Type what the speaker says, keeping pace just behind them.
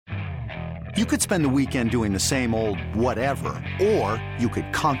You could spend the weekend doing the same old whatever, or you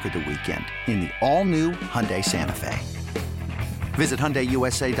could conquer the weekend in the all-new Hyundai Santa Fe. Visit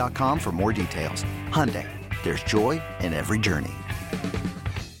HyundaiUSA.com for more details. Hyundai, there's joy in every journey.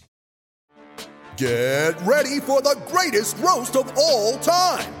 Get ready for the greatest roast of all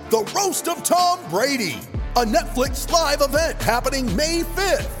time, the Roast of Tom Brady, a Netflix live event happening May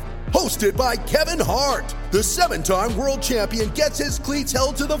 5th. Hosted by Kevin Hart, the 7-time world champion gets his cleats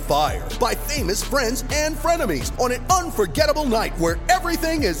held to the fire by famous friends and frenemies on an unforgettable night where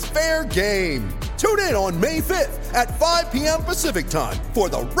everything is fair game. Tune in on May 5th at 5 p.m. Pacific time for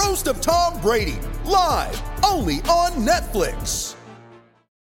the Roast of Tom Brady, live only on Netflix.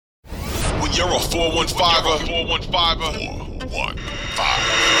 When you're a 415er,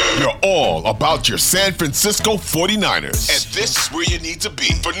 you're all about your San Francisco 49ers. And this is where you need to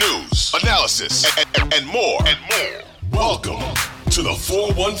be for news, analysis, and more. Welcome to the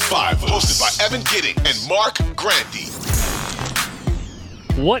 415, hosted by Evan Gidding and Mark Grandy.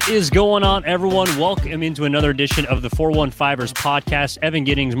 What is going on, everyone? Welcome into another edition of the 415ers podcast. Evan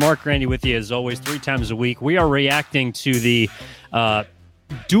Giddings, Mark Grandy with you as always 3 times a week. We are reacting to the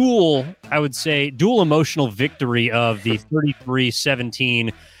dual emotional victory of the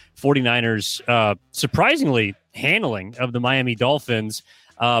 33-17 49ers, surprisingly handling of the Miami Dolphins.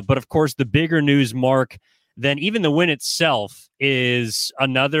 But of course, the bigger news, Mark, than even the win itself is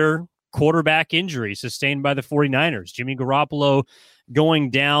another quarterback injury sustained by the 49ers. Jimmy Garoppolo going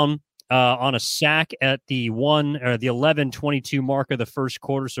down on a sack at the 11:22 mark of the first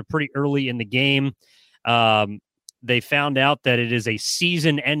quarter, so pretty early in the game. They found out that it is a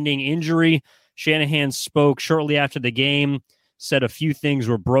season-ending injury. Shanahan spoke shortly after the game, said a few things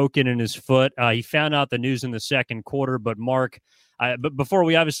were broken in his foot. He found out the news in the second quarter, but Mark, but before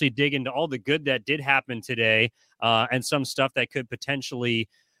we obviously dig into all the good that did happen today and some stuff that could potentially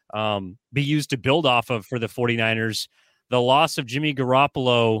be used to build off of for the 49ers, the loss of Jimmy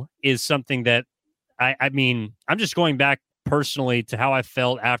Garoppolo is something that, I'm just going back personally to how I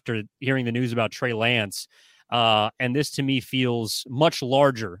felt after hearing the news about Trey Lance. And this to me feels much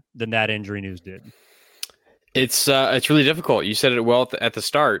larger than that injury news did. It's really difficult. You said it well at the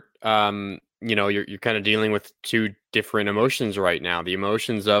start. You're kind of dealing with two different emotions right now. The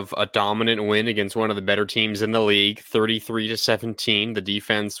emotions of a dominant win against one of the better teams in the league, 33-17. The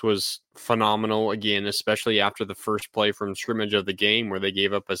defense was phenomenal again, especially after the first play from scrimmage of the game where they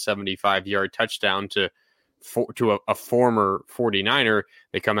gave up a 75-yard touchdown to a former 49er.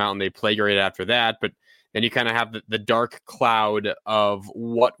 They come out and they play great after that, but then you kind of have the dark cloud of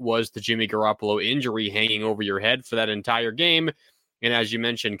what was the Jimmy Garoppolo injury hanging over your head for that entire game. And as you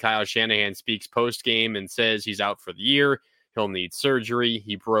mentioned, Kyle Shanahan speaks post-game and says he's out for the year. He'll need surgery.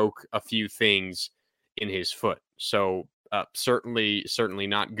 He broke a few things in his foot. So certainly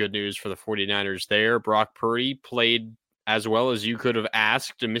not good news for the 49ers there. Brock Purdy played as well as you could have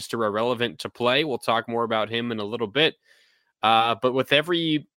asked Mr. Irrelevant to play. We'll talk more about him in a little bit. But with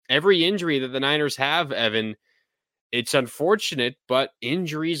every injury that the Niners have, Evan, it's unfortunate, but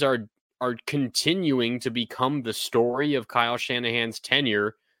injuries are continuing to become the story of Kyle Shanahan's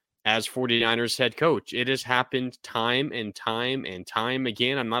tenure as 49ers head coach. It has happened time and time and time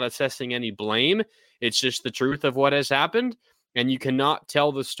again. I'm not assessing any blame. It's just the truth of what has happened. And you cannot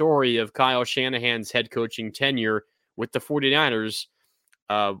tell the story of Kyle Shanahan's head coaching tenure with the 49ers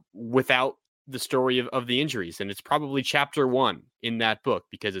without the story of the injuries. And it's probably chapter 1 in that book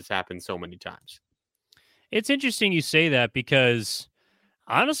because it's happened so many times. It's interesting you say that because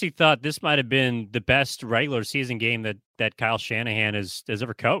I honestly thought this might have been the best regular season game that Kyle Shanahan has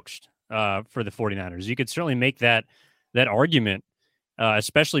ever coached for the 49ers. You could certainly make that argument,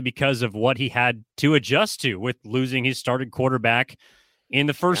 especially because of what he had to adjust to with losing his starting quarterback in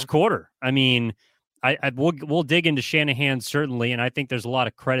the first quarter. I mean, we'll dig into Shanahan certainly, and I think there's a lot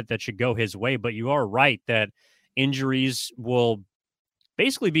of credit that should go his way, but you are right that injuries will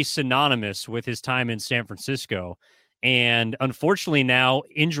basically be synonymous with his time in San Francisco. And unfortunately now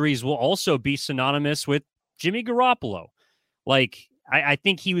injuries will also be synonymous with Jimmy Garoppolo. Like, I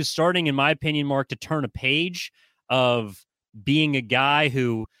think he was starting, in my opinion, Mark, to turn a page of being a guy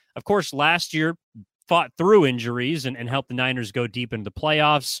who, of course, last year fought through injuries and helped the Niners go deep into the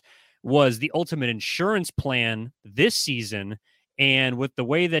playoffs, was the ultimate insurance plan this season. And with the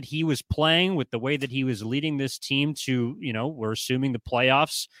way that he was playing, with the way that he was leading this team to, we're assuming the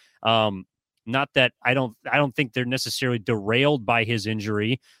playoffs, not that I don't think they're necessarily derailed by his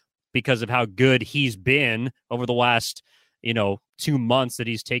injury because of how good he's been over the last, 2 months that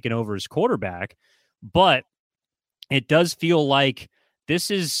he's taken over as quarterback. But it does feel like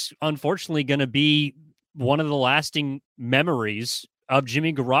this is unfortunately going to be one of the lasting memories of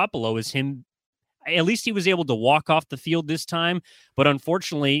Jimmy Garoppolo is him. At least he was able to walk off the field this time, but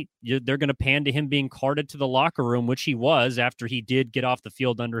unfortunately, they're going to pan to him being carted to the locker room, which he was after he did get off the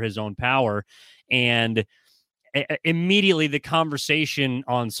field under his own power. And immediately the conversation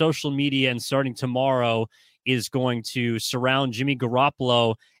on social media and starting tomorrow is going to surround Jimmy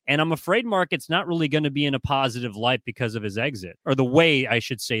Garoppolo. And I'm afraid, Mark, it's not really going to be in a positive light because of his exit, or the way I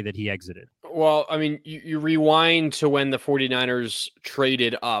should say that he exited. Well, I mean, you rewind to when the 49ers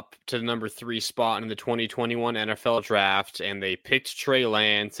traded up to the number 3 spot in the 2021 NFL draft, and they picked Trey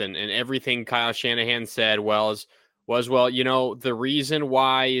Lance, and everything Kyle Shanahan said was, the reason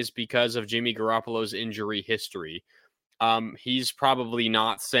why is because of Jimmy Garoppolo's injury history. He's probably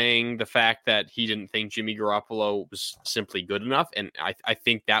not saying the fact that he didn't think Jimmy Garoppolo was simply good enough, and I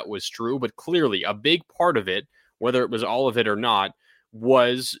think that was true, but clearly a big part of it, whether it was all of it or not,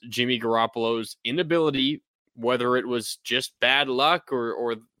 was Jimmy Garoppolo's inability, whether it was just bad luck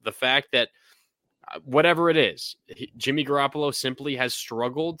or the fact that whatever it is, Jimmy Garoppolo simply has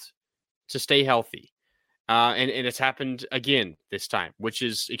struggled to stay healthy. And it's happened again this time, which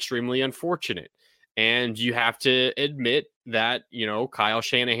is extremely unfortunate. And you have to admit that, Kyle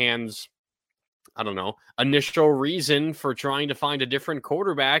Shanahan's, initial reason for trying to find a different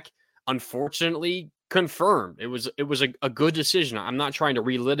quarterback, unfortunately, confirmed. It was a good decision. I'm not trying to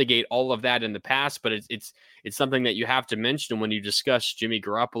relitigate all of that in the past, but it's something that you have to mention when you discuss Jimmy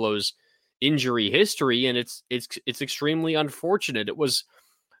Garoppolo's injury history, and it's extremely unfortunate. It was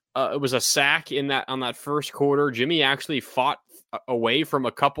a sack on that first quarter. Jimmy actually fought away from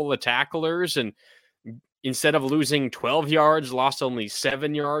a couple of tacklers, and instead of losing 12 yards, lost only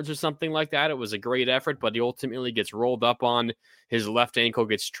 7 yards or something like that. It was a great effort, but he ultimately gets rolled up on. His left ankle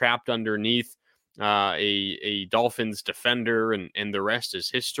gets trapped underneath a Dolphins defender, and the rest is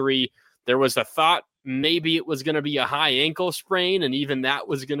history. There was a thought maybe it was going to be a high ankle sprain, and even that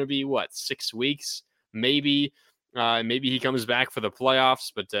was going to be, 6 weeks? Maybe he comes back for the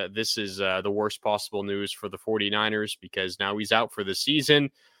playoffs, but this is the worst possible news for the 49ers because now he's out for the season.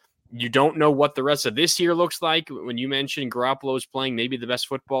 You don't know what the rest of this year looks like. When you mentioned Garoppolo's playing maybe the best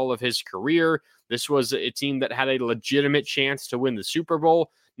football of his career, this was a team that had a legitimate chance to win the Super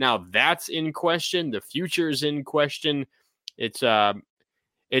Bowl. Now that's in question. The future is in question. It's a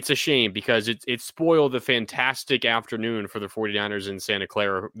shame because it spoiled a fantastic afternoon for the 49ers in Santa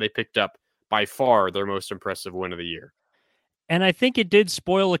Clara. They picked up by far their most impressive win of the year. And I think it did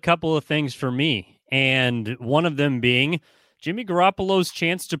spoil a couple of things for me. And one of them being Jimmy Garoppolo's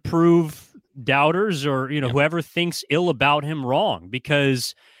chance to prove doubters or, whoever thinks ill about him wrong.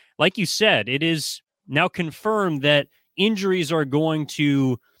 Because like you said, it is now confirmed that injuries are going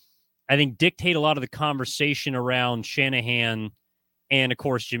to, I think, dictate a lot of the conversation around Shanahan and, of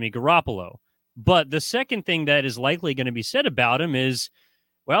course, Jimmy Garoppolo. But the second thing that is likely going to be said about him is,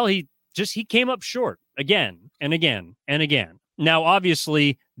 well, he came up short again and again and again. Now,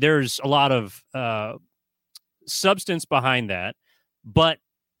 obviously, there's a lot of substance behind that, but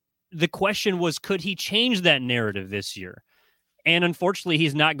the question was, could he change that narrative this year? And unfortunately,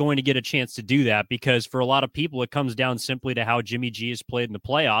 he's not going to get a chance to do that because for a lot of people, it comes down simply to how Jimmy G has played in the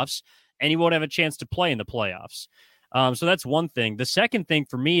playoffs, and he won't have a chance to play in the playoffs. So that's one thing. The second thing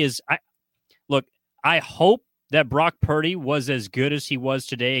for me is, I hope that Brock Purdy was as good as he was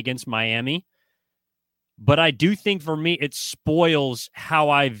today against Miami, but I do think for me, it spoils how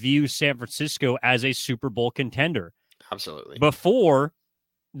I view San Francisco as a Super Bowl contender. Absolutely. Before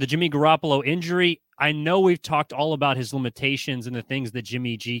the Jimmy Garoppolo injury, I know we've talked all about his limitations and the things that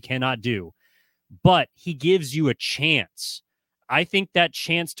Jimmy G cannot do, but he gives you a chance. I think that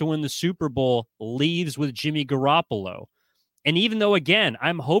chance to win the Super Bowl leaves with Jimmy Garoppolo. And even though, again,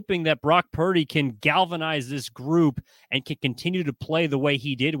 I'm hoping that Brock Purdy can galvanize this group and can continue to play the way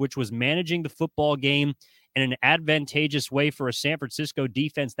he did, which was managing the football game in an advantageous way for a San Francisco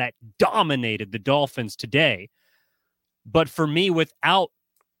defense that dominated the Dolphins today. But for me, without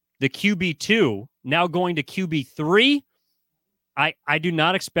the QB2 now going to QB3, I do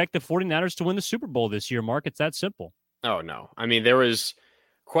not expect the 49ers to win the Super Bowl this year, Mark. It's that simple. Oh, no. I mean, there was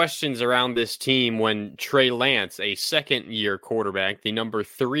questions around this team when Trey Lance, a second-year quarterback, the number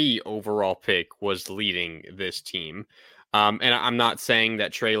 3 overall pick, was leading this team. And I'm not saying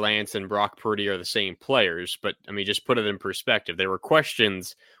that Trey Lance and Brock Purdy are the same players, but, I mean, just put it in perspective. There were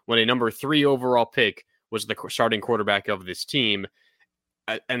questions when a number 3 overall pick was the starting quarterback of this team,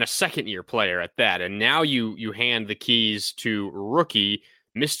 and a second-year player at that. And now you hand the keys to rookie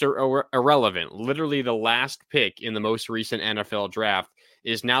Mr. Irrelevant, literally the last pick in the most recent NFL draft,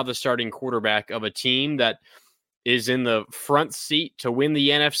 is now the starting quarterback of a team that is in the front seat to win the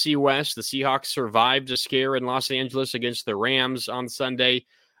NFC West. The Seahawks survived a scare in Los Angeles against the Rams on Sunday,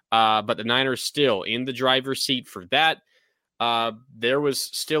 but the Niners still in the driver's seat for that. There was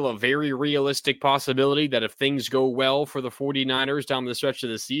still a very realistic possibility that if things go well for the 49ers down the stretch of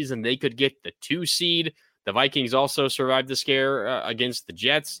the season, they could get the 2 seed. The Vikings also survived the scare against the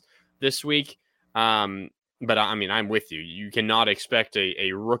Jets this week. But I mean, I'm with you. You cannot expect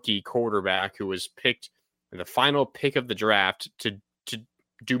a rookie quarterback who was picked the final pick of the draft to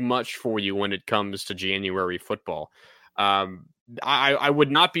do much for you when it comes to January football. I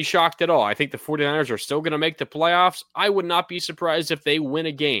would not be shocked at all. I think the 49ers are still going to make the playoffs. I would not be surprised if they win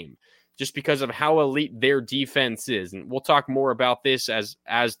a game just because of how elite their defense is. And we'll talk more about this as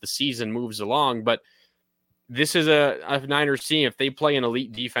the season moves along. But this is a Niners team. If they play an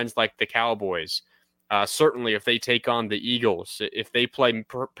elite defense like the Cowboys, certainly if they take on the Eagles, if they play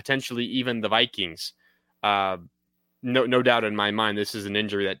potentially even the Vikings, no doubt in my mind, this is an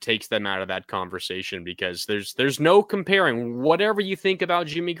injury that takes them out of that conversation because there's no comparing. Whatever you think about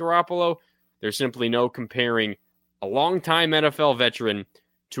Jimmy Garoppolo, there's simply no comparing a longtime NFL veteran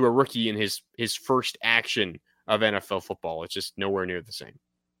to a rookie in his first action of NFL football. It's just nowhere near the same.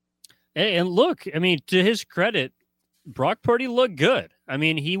 And look, I mean, to his credit, Brock Purdy looked good. I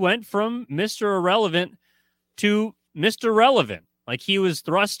mean, he went from Mr. Irrelevant to Mr. Relevant. Like, he was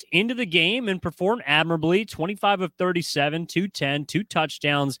thrust into the game and performed admirably. 25 of 37, 210, 2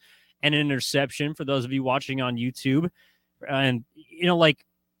 touchdowns, and an interception for those of you watching on YouTube. And, you know, like,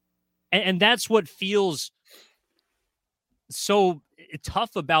 and that's what feels so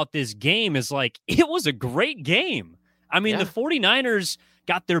tough about this game is, like, it was a great game. I mean, the 49ers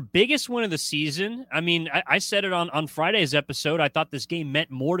got their biggest win of the season. I mean, I said it on Friday's episode. I thought this game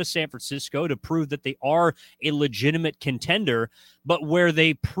meant more to San Francisco to prove that they are a legitimate contender. But where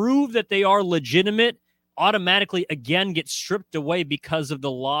they prove that they are legitimate, automatically, again, get stripped away because of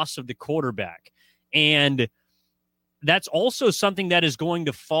the loss of the quarterback. And that's also something that is going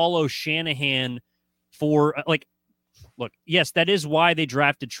to follow Shanahan for, like, look, yes, that is why they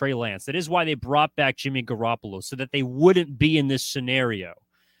drafted Trey Lance. That is why they brought back Jimmy Garoppolo, so that they wouldn't be in this scenario.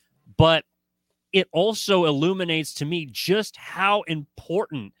 But it also illuminates to me just how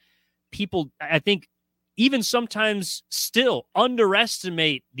important people, I think, even sometimes still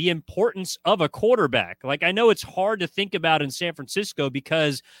underestimate the importance of a quarterback. Like, I know it's hard to think about in San Francisco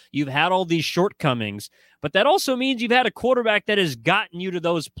because you've had all these shortcomings, but that also means you've had a quarterback that has gotten you to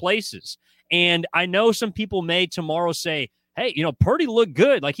those places. And I know some people may tomorrow say, hey, you know, Purdy looked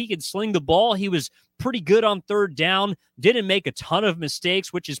good. Like, he could sling the ball. He was pretty good on third down, didn't make a ton of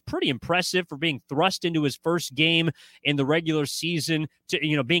mistakes, which is pretty impressive for being thrust into his first game in the regular season to,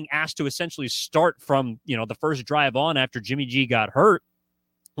 you know, being asked to essentially start from, you know, the first drive on after Jimmy G got hurt.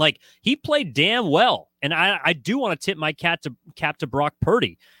 Like, he played damn well. And I do want to tip my cap to Brock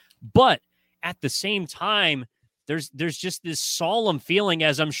Purdy. But at the same time, there's just this solemn feeling,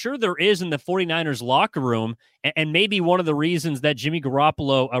 as I'm sure there is in the 49ers locker room, and maybe one of the reasons that Jimmy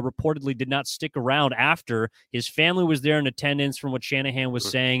Garoppolo reportedly did not stick around after. His family was there in attendance from what Shanahan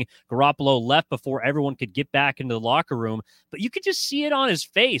was saying. Garoppolo left before everyone could get back into the locker room, but you could just see it on his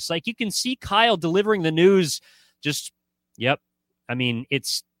face. Like, you can see Kyle delivering the news just, yep. I mean,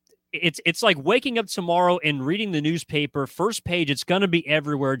 it's like waking up tomorrow and reading the newspaper. First page, it's going to be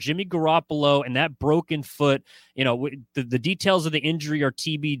everywhere. Jimmy Garoppolo and that broken foot. You know, the details of the injury are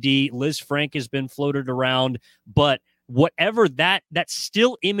TBD. Liz Frank has been floated around. But whatever that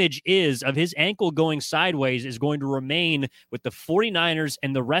still image is of his ankle going sideways is going to remain with the 49ers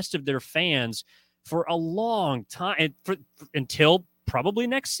and the rest of their fans for a long time, until probably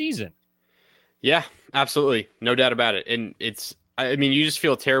next season. Yeah, absolutely. No doubt about it. And I mean, you just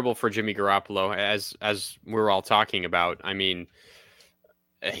feel terrible for Jimmy Garoppolo, as we're all talking about. I mean,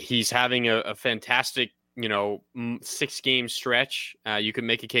 he's having a fantastic, 6-game stretch. You can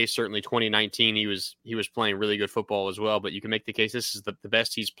make a case, certainly 2019, he was playing really good football as well, but you can make the case this is the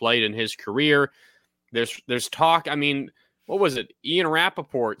best he's played in his career. There's talk. I mean, what was it? Ian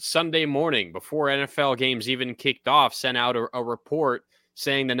Rappaport Sunday morning before NFL games even kicked off sent out a report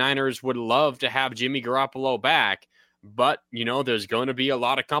saying the Niners would love to have Jimmy Garoppolo back. But, there's going to be a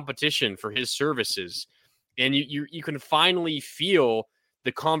lot of competition for his services. And you can finally feel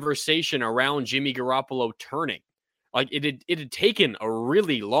the conversation around Jimmy Garoppolo turning. Like, it had taken a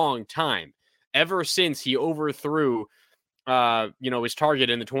really long time ever since he overthrew, his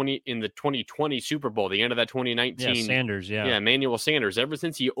target in the 2020 Super Bowl, the end of that 2019. Yeah, Sanders, yeah. Yeah, Emmanuel Sanders. Ever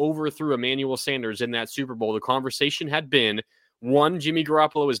since he overthrew Emmanuel Sanders in that Super Bowl, the conversation had been, one, Jimmy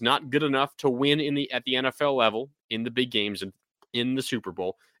Garoppolo is not good enough to win at the NFL level in the big games, and in the Super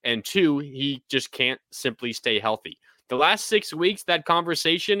Bowl. And 2, he just can't simply stay healthy. The last 6 weeks, that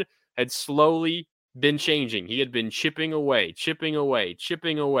conversation had slowly been changing. He had been chipping away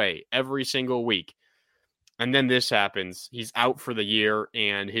every single week. And then this happens. He's out for the year,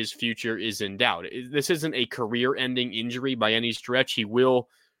 and his future is in doubt. This isn't a career-ending injury by any stretch. He will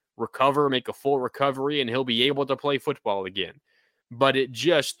recover, make a full recovery, and he'll be able to play football again. But it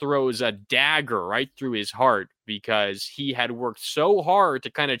just throws a dagger right through his heart because he had worked so hard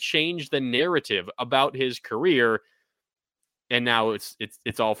to kind of change the narrative about his career, and now it's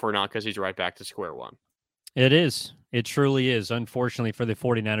all for naught because he's right back to square one. It is. It truly is. Unfortunately for the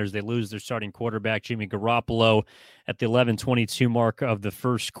 49ers, they lose their starting quarterback, Jimmy Garoppolo, at the 11:22 mark of the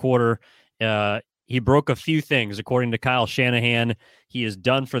first quarter. He broke a few things, according to Kyle Shanahan. He is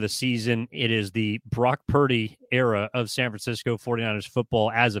done for the season. It is the Brock Purdy era of San Francisco 49ers football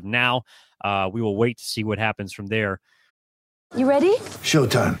as of now. We will wait to see what happens from there. You ready?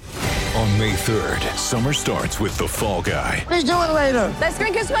 Showtime. On May 3rd, summer starts with The Fall Guy. Let's do it later. Let's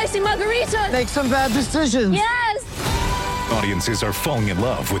drink a spicy margarita. Make some bad decisions. Yes. Audiences are falling in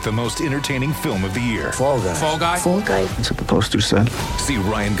love with the most entertaining film of the year. Fall Guy. Fall Guy. Fall Guy. That's what the poster said. See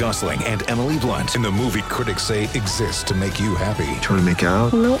Ryan Gosling and Emily Blunt in the movie critics say exists to make you happy. Trying to make it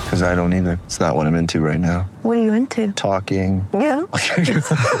out? Nope. Because I don't either. It's not what I'm into right now. What are you into? Talking. Yeah.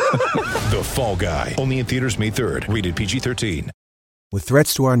 The Fall Guy. Only in theaters May 3rd. Rated PG-13. With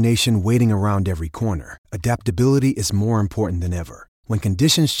threats to our nation waiting around every corner, adaptability is more important than ever. When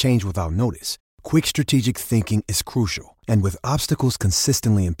conditions change without notice, quick strategic thinking is crucial. And with obstacles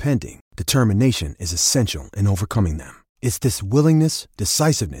consistently impending, determination is essential in overcoming them. It's this willingness,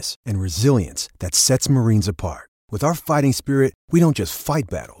 decisiveness, and resilience that sets Marines apart. With our fighting spirit, we don't just fight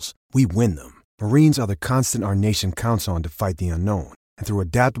battles, we win them. Marines are the constant our nation counts on to fight the unknown. And through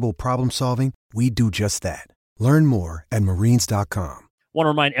adaptable problem solving, we do just that. Learn more at marines.com. Want to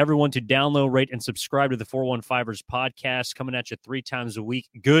remind everyone to download, rate, and subscribe to the 415ers podcast, coming at you 3 times a week,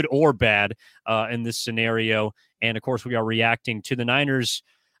 good or bad, in this scenario. And, of course, we are reacting to the Niners,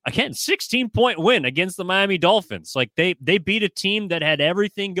 again, 16-point win against the Miami Dolphins. Like, they beat a team that had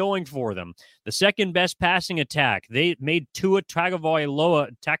everything going for them. The second-best passing attack. They made Tua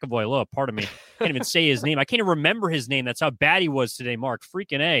Tagovailoa, pardon me. I can't even say his name. I can't even remember his name. That's how bad he was today, Mark.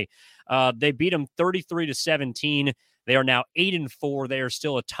 Freaking A. They beat him 33-17. They are now 8-4. They are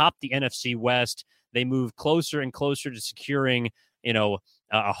still atop the NFC West. They move closer and closer to securing, a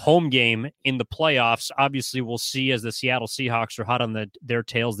home game in the playoffs. Obviously, we'll see as the Seattle Seahawks are hot on their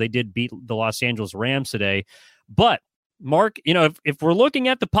tails. They did beat the Los Angeles Rams today. But, Mark, if we're looking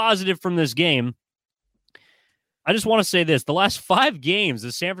at the positive from this game, I just want to say this. The last 5 games,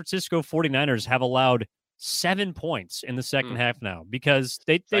 the San Francisco 49ers have allowed 7 points in the second half now because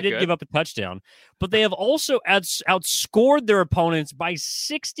they did give up a touchdown, but they have also outscored their opponents by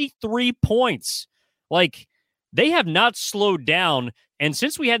 63 points. Like, they have not slowed down. And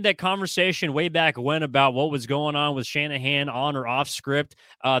since we had that conversation way back when about what was going on with Shanahan on or off script,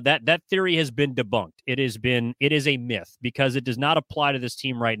 that theory has been debunked. It is a myth because it does not apply to this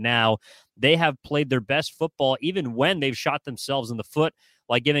team right now. They have played their best football even when they've shot themselves in the foot,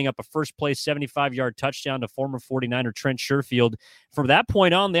 like giving up a first-place 75-yard touchdown to former 49er Trent Sherfield. From that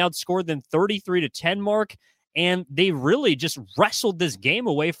point on, they outscored them 33-10, Mark, and they really just wrestled this game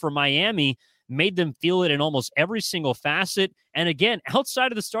away from Miami, made them feel it in almost every single facet. And again,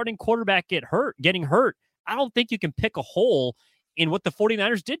 outside of the starting quarterback getting hurt, I don't think you can pick a hole in what the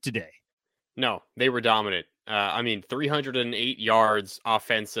 49ers did today. No, they were dominant. 308 yards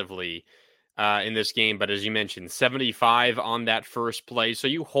offensively in this game, but as you mentioned, 75 on that first play. So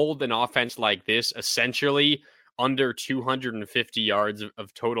you hold an offense like this essentially under 250 yards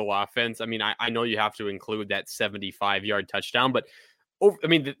of total offense. I mean, I know you have to include that 75-yard touchdown, but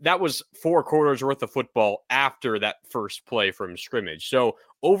that was 4 quarters worth of football after that first play from scrimmage. So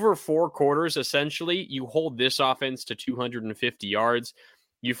over 4 quarters, essentially, you hold this offense to 250 yards.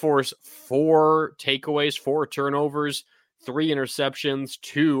 You force 4 takeaways, 4 turnovers, 3 interceptions,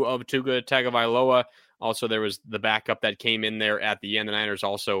 2 of Tua Tagovailoa. Also, there was the backup that came in there at the end. The Niners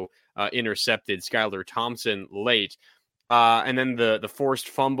also intercepted Skylar Thompson late. And then the forced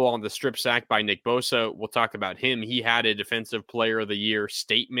fumble on the strip sack by Nick Bosa, we'll talk about him. He had a Defensive Player of the Year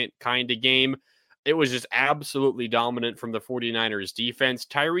statement kind of game. It was just absolutely dominant from the 49ers defense.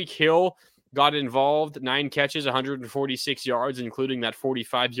 Tyreek Hill got involved, 9 catches, 146 yards, including that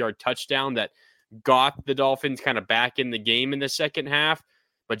 45-yard touchdown that got the Dolphins kind of back in the game in the second half.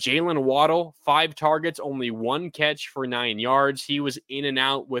 But Jalen Waddle, 5 targets, only 1 catch for 9 yards. He was in and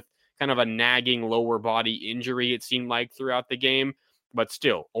out with kind of a nagging lower body injury, it seemed like, throughout the game. But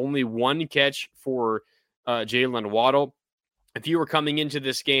still, only 1 catch for Jalen Waddle. if you were coming into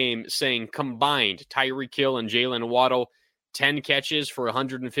this game saying combined Tyreek Hill and Jalen Waddle, 10 catches for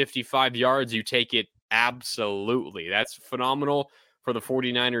 155 yards, you take it absolutely. That's phenomenal for the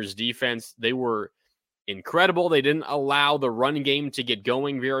 49ers defense. They were incredible. They didn't allow the run game to get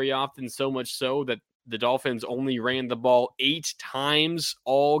going very often, so much so that the Dolphins only ran the ball 8 times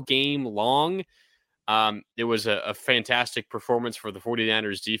all game long. It was a fantastic performance for the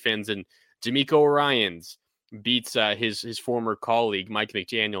 49ers defense, and D'Amico Ryans beats his former colleague Mike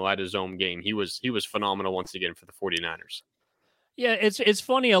McDaniel at his own game. He was phenomenal once again for the 49ers. Yeah, it's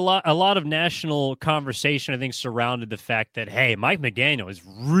funny. A lot of national conversation, I think, surrounded the fact that, hey, Mike McDaniel is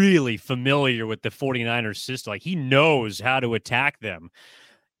really familiar with the 49ers system. Like, he knows how to attack them.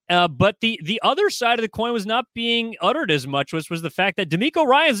 But the other side of the coin was not being uttered as much, was the fact that D'Amico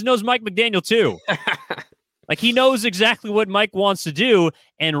Ryans knows Mike McDaniel too. Like, he knows exactly what Mike wants to do.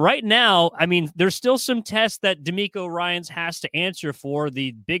 And right now, I mean, there's still some tests that D'Amico Ryans has to answer for,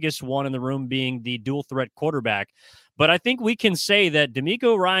 the biggest one in the room being the dual threat quarterback. But I think we can say that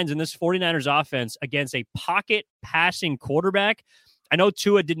D'Amico Ryans in this 49ers offense against a pocket passing quarterback, I know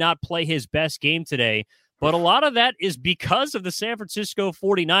Tua did not play his best game today, but a lot of that is because of the San Francisco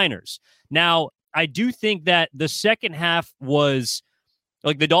 49ers. Now, I do think that the second half was,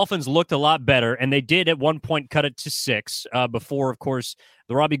 like, the Dolphins looked a lot better, and they did at one point cut it to 6 before, of course,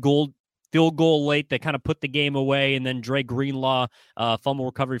 the Robbie Gould field goal late that kind of put the game away, and then Dre Greenlaw fumble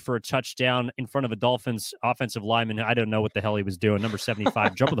recovery for a touchdown in front of a Dolphins offensive lineman. I don't know what the hell he was doing. Number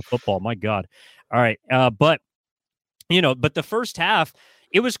 75, jump of the football. My God. All right. But the first half,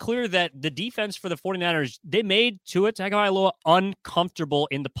 it was clear that the defense for the 49ers, they made Tua Tagovailoa uncomfortable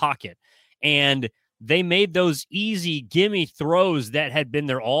in the pocket. And they made those easy gimme throws that had been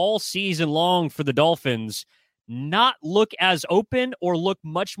there all season long for the Dolphins not look as open or look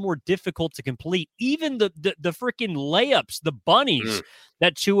much more difficult to complete. Even the freaking layups, the bunnies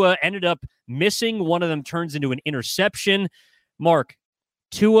that Tua ended up missing, one of them turns into an interception. Mark,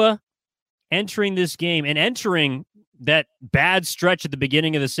 Tua entering this game and entering that bad stretch at the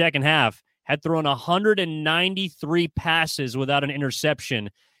beginning of the second half had thrown 193 passes without an interception.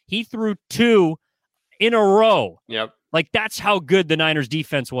 He threw 2 in a row. Yep. Like, that's how good the Niners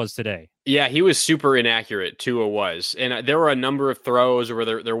defense was today. Yeah, he was super inaccurate, Tua was. And there were a number of throws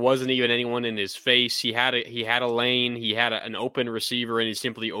where there wasn't even anyone in his face. He had a lane, he had an open receiver, and he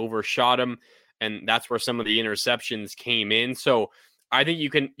simply overshot him. And that's where some of the interceptions came in. So I think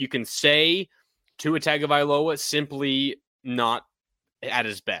you can say Tua Tagovailoa simply not at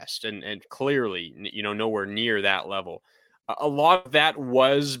his best, and clearly, nowhere near that level. A lot of that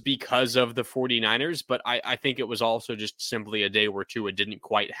was because of the 49ers, but I think it was also just simply a day where Tua didn't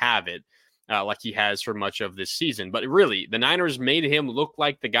quite have it like he has for much of this season. But really, the Niners made him look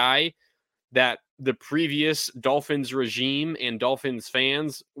like the guy that the previous Dolphins regime and Dolphins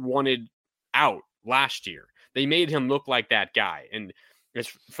fans wanted out last year. They made him look like that guy. And it's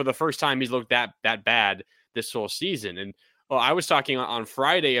for the first time he's looked that bad this whole season. And I was talking on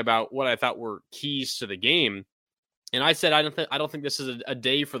Friday about what I thought were keys to the game. And I said, I don't think this is a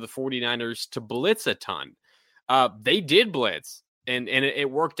day for the 49ers to blitz a ton. They did blitz, and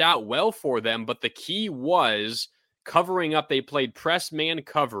it worked out well for them. But the key was covering up. They played press man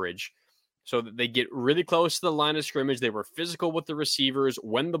coverage so that they get really close to the line of scrimmage. They were physical with the receivers.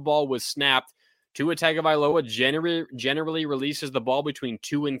 When the ball was snapped, Tua Tagovailoa generally releases the ball between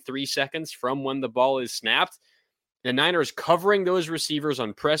 2 and 3 seconds from when the ball is snapped. The Niners covering those receivers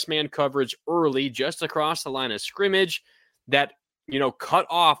on press man coverage early, just across the line of scrimmage, that, cut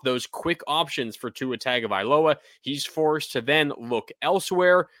off those quick options for Tua Tagovailoa. He's forced to then look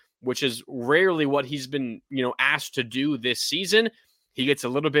elsewhere, which is rarely what he's been, asked to do this season. He gets a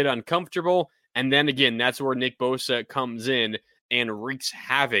little bit uncomfortable. And then again, that's where Nick Bosa comes in and wreaks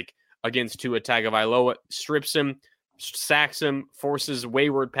havoc against Tua Tagovailoa, strips him, sacks him, forces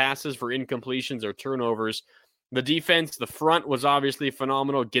wayward passes for incompletions or turnovers. The defense, the front was obviously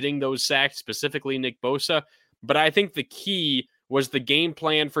phenomenal, getting those sacks, specifically Nick Bosa. But I think the key was the game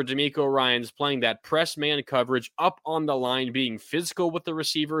plan for D'Amico Ryans, playing that press man coverage up on the line, being physical with the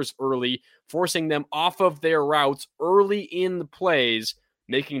receivers early, forcing them off of their routes early in the plays,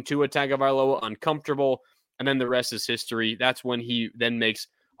 making Tua Tagovailoa uncomfortable. And then the rest is history. That's when he then makes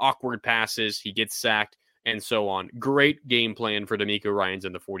awkward passes, he gets sacked, and so on. Great game plan for D'Amico Ryans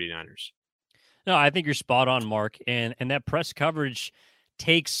and the 49ers. No, I think you're spot on, Mark. And that press coverage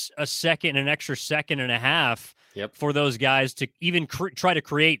takes an extra second and a half for those guys to even try to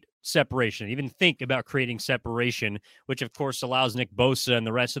create separation, even think about creating separation, which of course allows Nick Bosa and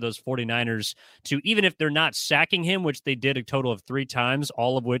the rest of those 49ers to, even if they're not sacking him, which they did a total of 3 times,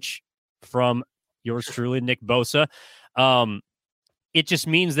 all of which from yours truly, Nick Bosa. It just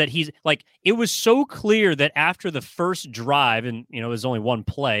means that he's like, it was so clear that after the first drive, and it was only one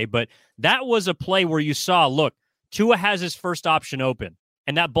play, but that was a play where you saw, look, Tua has his first option open,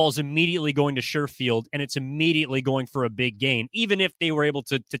 and that ball's immediately going to Sherfield, and it's immediately going for a big gain. Even if they were able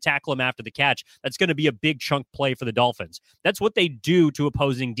to tackle him after the catch, that's going to be a big chunk play for the Dolphins. That's what they do to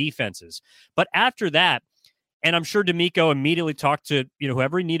opposing defenses. But after that, and I'm sure D'Amico immediately talked to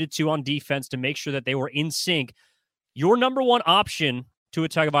whoever he needed to on defense to make sure that they were in sync. Your number one option to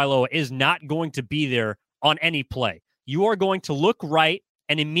Tagovailoa is not going to be there on any play. You are going to look right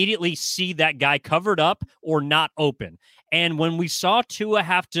and immediately see that guy covered up or not open. And when we saw Tua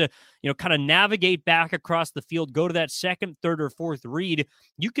have to, kind of navigate back across the field, go to that second, third, or fourth read,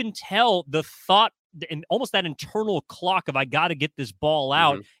 you can tell the thought and almost that internal clock of I got to get this ball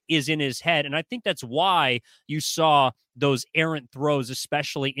out is in his head. And I think that's why you saw those errant throws,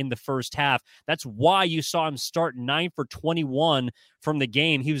 especially in the first half. That's why you saw him start 9 for 21 from the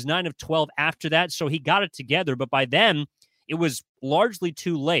game. He was 9 of 12 after that, so he got it together. But by then, it was largely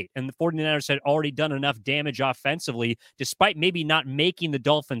too late, and the 49ers had already done enough damage offensively, despite maybe not making the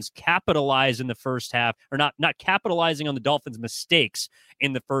Dolphins capitalize in the first half, or not capitalizing on the Dolphins' mistakes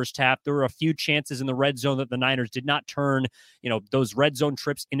in the first half. There were a few chances in the red zone that the Niners did not turn, those red zone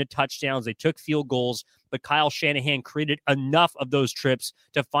trips into touchdowns. They took field goals, but Kyle Shanahan created enough of those trips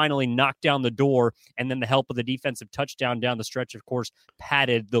to finally knock down the door, and then the help of the defensive touchdown down the stretch, of course,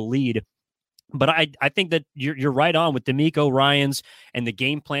 padded the lead. But I think that you're right on with D'Amico Ryans and the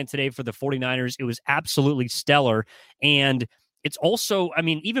game plan today for the 49ers. It was absolutely stellar. And it's also,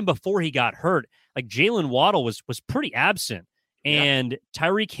 even before he got hurt, like Jalen Waddle was pretty absent. And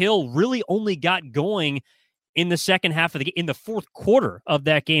Tyreek Hill really only got going in the second half of the game, in the fourth quarter of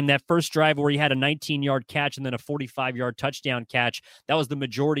that game, that first drive where he had a 19-yard catch and then a 45-yard touchdown catch. That was the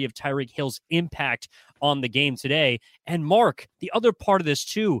majority of Tyreek Hill's impact on the game today. And Mark, the other part of this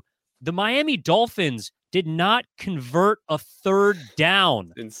too, the Miami Dolphins did not convert a third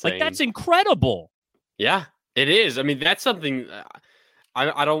down. Insane. Like, that's incredible. Yeah, it is. That's something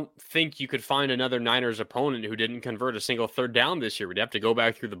I don't think you could find another Niners opponent who didn't convert a single third down this year. We'd have to go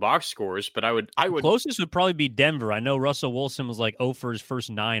back through the box scores, but I would. Closest would probably be Denver. I know Russell Wilson was like 0 for his first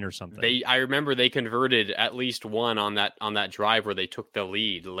 9 or something. I remember they converted at least one on that drive where they took the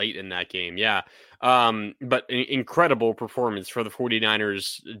lead late in that game. Yeah. But an incredible performance for the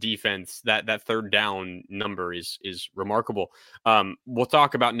 49ers defense. That third down number is remarkable. We'll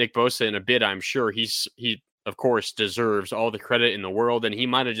talk about Nick Bosa in a bit. I'm sure he of course deserves all the credit in the world, and he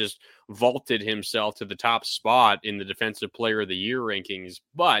might have just vaulted himself to the top spot in the Defensive Player of the Year rankings.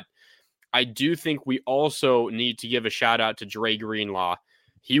 But I do think we also need to give a shout out to Dre Greenlaw.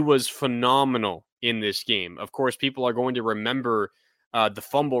 He was phenomenal in this game. Of course, people are going to remember the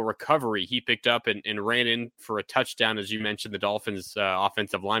fumble recovery he picked up and ran in for a touchdown. As you mentioned, the Dolphins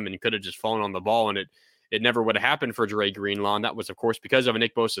offensive lineman could have just fallen on the ball, and it never would have happened for Dre Greenlaw. And that was, of course, because of a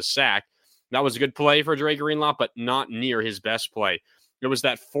Nick Bosa sack. That was a good play for Dre Greenlaw, but not near his best play. It was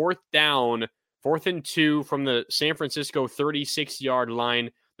that 4th and 2 from the San Francisco 36-yard line.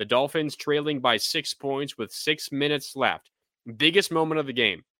 The Dolphins trailing by 6 points with 6 minutes left. Biggest moment of the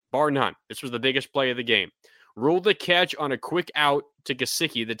game, bar none. This was the biggest play of the game. Ruled the catch on a quick out to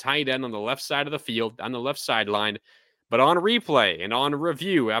Gesicki, the tight end on the left side of the field, on the left sideline. But on replay and on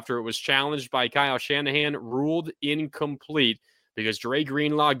review, after it was challenged by Kyle Shanahan, ruled incomplete because Dre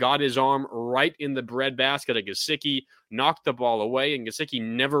Greenlaw got his arm right in the breadbasket of Gesicki, knocked the ball away, and Gesicki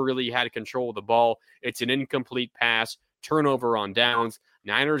never really had control of the ball. It's an incomplete pass, turnover on downs.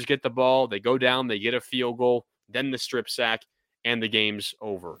 Niners get the ball, they go down, they get a field goal, then the strip sack, and the game's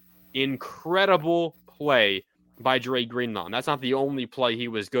over. Incredible play by Dre Greenlaw. And that's not the only play he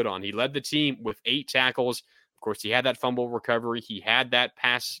was good on. He led the team with 8 tackles. Of course, he had that fumble recovery. He had that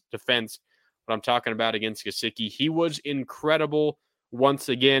pass defense. What I'm talking about against Gesicki. He was incredible once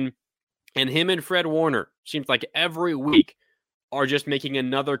again. And him and Fred Warner, seems like every week, are just making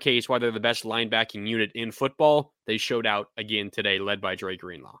another case why they're the best linebacking unit in football. They showed out again today, led by Dre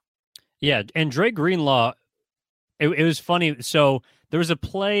Greenlaw. Yeah, and Dre Greenlaw, it was funny. So there was a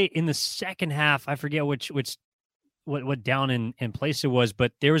play in the second half. I forget what down in place it was,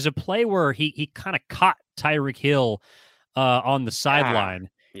 but there was a play where he kind of caught Tyreek Hill on the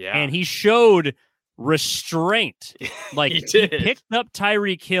sideline. Yeah. And he showed restraint. Like he picked up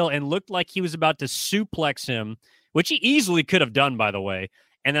Tyreek Hill and looked like he was about to suplex him, which he easily could have done, by the way.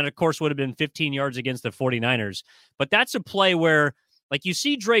 And then, of course, would have been 15 yards against the 49ers. But that's a play where, like, you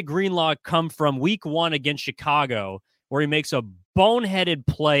see Dre Greenlaw come from week 1 against Chicago, where he makes a boneheaded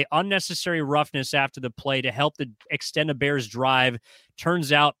play, unnecessary roughness after the play to help extend a Bears drive.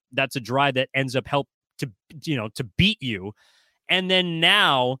 Turns out that's a drive that ends up to beat you. And then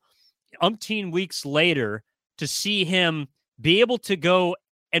now, umpteen weeks later, to see him be able to go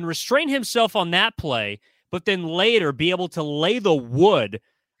and restrain himself on that play, but then later be able to lay the wood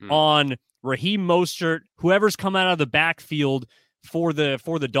on Raheem Mostert, whoever's come out of the backfield for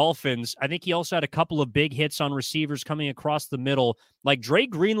the Dolphins. I think he also had a couple of big hits on receivers coming across the middle. Like, Dre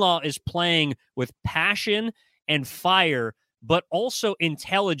Greenlaw is playing with passion and fire, but also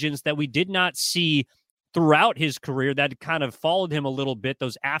intelligence that we did not see throughout his career, that kind of followed him a little bit,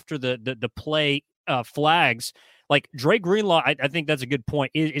 those after the play flags. Like, Dre Greenlaw, I think that's a good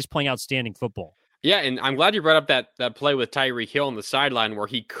point, is playing outstanding football. Yeah, and I'm glad you brought up that play with Tyreek Hill on the sideline where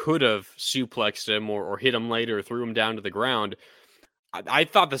he could have suplexed him or hit him later or threw him down to the ground. I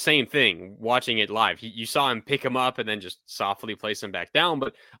thought the same thing watching it live. You saw him pick him up and then just softly place him back down.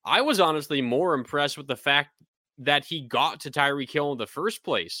 But I was honestly more impressed with the fact that he got to Tyreek Hill in the first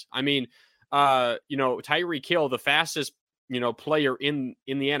place. I mean, Tyreek Hill, the fastest, player in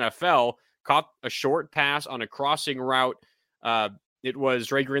the NFL, caught a short pass on a crossing route. It was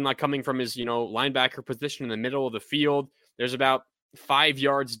Dre Greenlaw coming from his, linebacker position in the middle of the field. There's about 5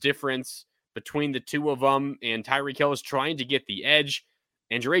 yards difference between the two of them, and Tyreek Hill is trying to get the edge.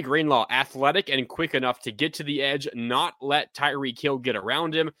 And Dre Greenlaw, athletic and quick enough to get to the edge, not let Tyreek Hill get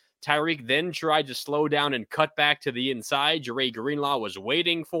around him. Tyreek then tried to slow down and cut back to the inside. Dre Greenlaw was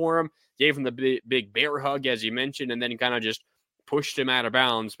waiting for him, gave him the big bear hug, as you mentioned, and then kind of just pushed him out of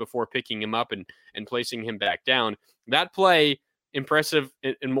bounds before picking him up and placing him back down. That play, impressive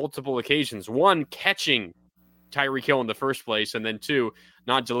in multiple occasions. One, catching Tyreek Hill in the first place, and then two,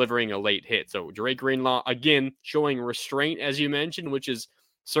 not delivering a late hit. So Dre Greenlaw, again, showing restraint, as you mentioned, which is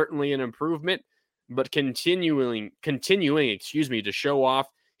certainly an improvement, but continuing, to show off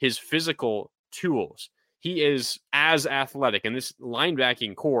his physical tools. He is as athletic, and this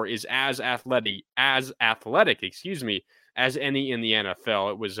linebacking core is as athletic, as any in the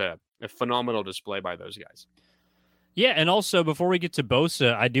NFL. It was a phenomenal display by those guys. Yeah, and also, before we get to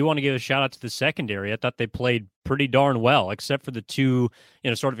Bosa, I do want to give a shout-out to the secondary. I thought they played pretty darn well, except for the two,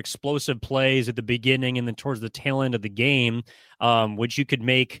 sort of explosive plays at the beginning and then towards the tail end of the game, which you could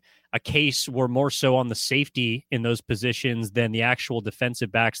make a case were more so on the safety in those positions than the actual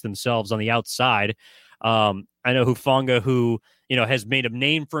defensive backs themselves on the outside. I know Hufanga, who has made a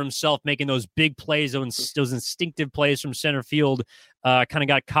name for himself making those big plays, those instinctive plays from center field, kind of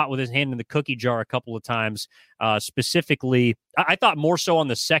got caught with his hand in the cookie jar a couple of times. Specifically, I thought more so on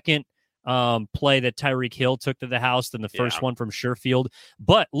the second play that Tyreek Hill took to the house than the first one from Sherfield.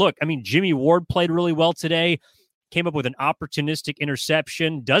 But look, I mean, Jimmy Ward played really well today. Came up with an opportunistic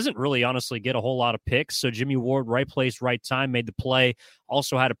interception. Doesn't really honestly get a whole lot of picks. So Jimmy Ward, right place, right time, made the play.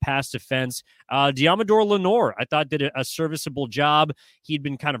 Also had a pass defense. Diamador Lenore, I thought, did a serviceable job. He'd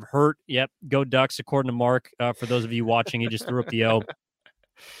been kind of hurt. Yep, go Ducks, according to Mark. For those of you watching, he just threw up the O.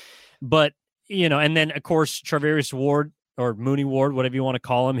 But, and then, of course, Charvarius Ward, or Mooney Ward, whatever you want to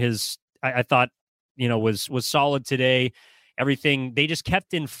call him, I thought, was solid today. Everything, they just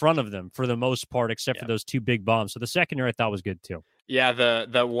kept in front of them for the most part, except for those two big bombs. So the secondary I thought was good too. Yeah,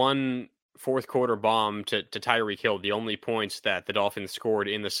 the one fourth quarter bomb to Tyreek Hill, the only points that the Dolphins scored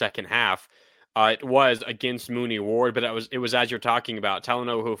in the second half, it was against Mooney Ward, but it was as you're talking about,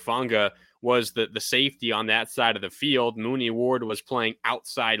 Talanoa Hufanga was the safety on that side of the field. Mooney Ward was playing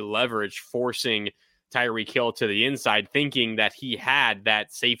outside leverage, forcing Tyreek Hill to the inside, thinking that he had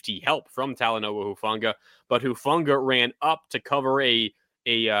that safety help from Talanoa Hufanga, but Hufanga ran up to cover a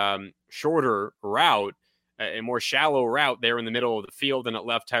shorter route, a more shallow route there in the middle of the field, and it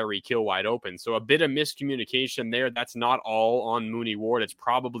left Tyreek Hill wide open. So a bit of miscommunication there. That's not all on Mooney Ward. It's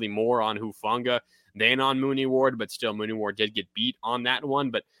probably more on Hufanga than on Mooney Ward, but still Mooney Ward did get beat on that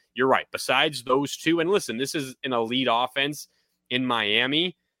one. But you're right. Besides those two, and listen, this is an elite offense in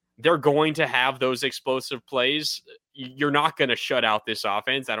Miami. They're going to have those explosive plays. You're not going to shut out this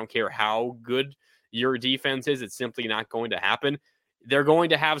offense. I don't care how good your defense is. It's simply not going to happen. They're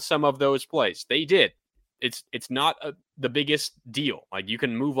going to have some of those plays. They did. It's not the biggest deal. Like, you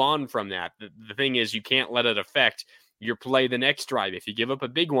can move on from that. The thing is, you can't let it affect your play the next drive. If you give up a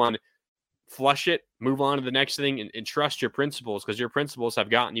big one, flush it, move on to the next thing, and trust your principles, because your principles have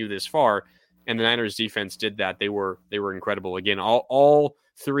gotten you this far. And the Niners defense did that. They were incredible. Again, all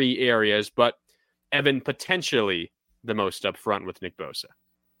three areas, but Evan, potentially the most up front with Nick Bosa.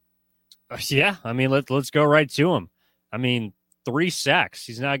 Yeah, I mean, let's go right to him. I mean, 3 sacks.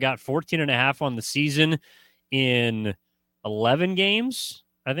 He's now got 14.5 on the season in 11 games,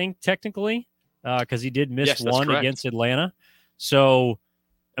 I think, technically, because he did miss one against Atlanta. So,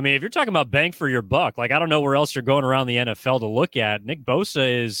 I mean, if you're talking about bang for your buck, like, I don't know where else you're going around the NFL to look at. Nick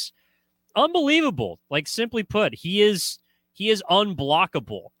Bosa is, unbelievable. Like, simply put, he is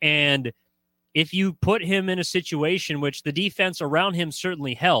unblockable. And if you put him in a situation, which the defense around him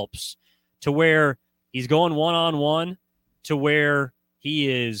certainly helps, to where he's going one-on-one, to where he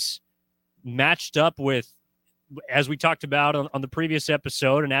is matched up with, as we talked about on the previous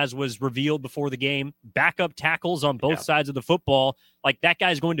episode and as was revealed before the game, backup tackles on both sides of the football, like, that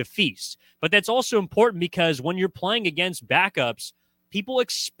guy's going to feast. But that's also important because when you're playing against backups, people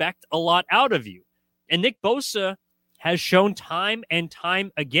expect a lot out of you. And Nick Bosa has shown time and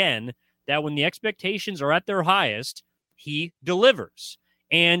time again that when the expectations are at their highest, he delivers.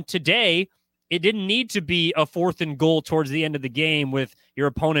 And today, it didn't need to be a 4th and goal towards the end of the game with your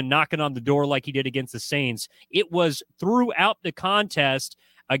opponent knocking on the door like he did against the Saints. It was throughout the contest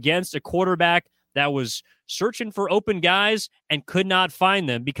against a quarterback that was searching for open guys and could not find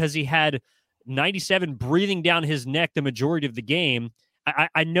them because he had 97 breathing down his neck the majority of the game.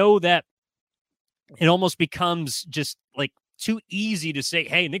 I know that it almost becomes just like too easy to say,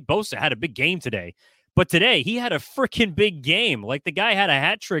 hey, Nick Bosa had a big game today. But today, he had a freaking big game. Like, the guy had a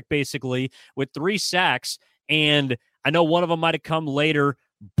hat trick, basically, with 3 sacks. And I know one of them might have come later,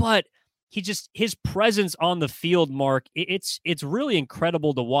 but his presence on the field, Mark, it's really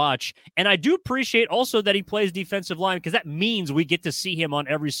incredible to watch. And I do appreciate also that he plays defensive line, because that means we get to see him on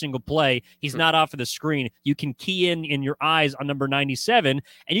every single play. He's not off of the screen. You can key in your eyes on number 97,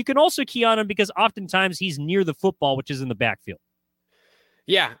 and you can also key on him because oftentimes he's near the football, which is in the backfield.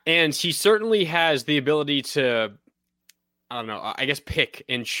 Yeah, and he certainly has the ability to, I don't know, I guess pick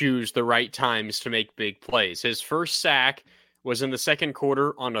and choose the right times to make big plays. His first sack was in the second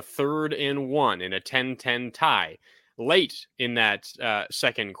quarter on a 3rd and 1 in a 10-10 tie. Late in that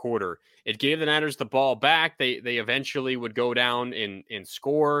second quarter, it gave the Niners the ball back. They eventually would go down and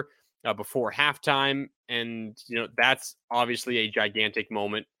score before halftime, and that's obviously a gigantic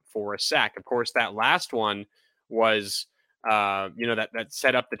moment for a sack. Of course, that last one was that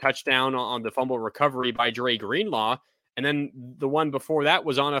set up the touchdown on the fumble recovery by Dre Greenlaw. And then the one before that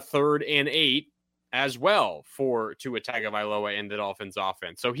was on a 3rd and 8 as well for Tua Tagovailoa and the Dolphins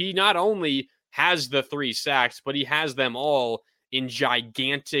offense. So he not only has the 3 sacks, but he has them all in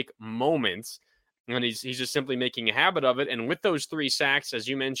gigantic moments. And he's just simply making a habit of it. And with those 3 sacks, as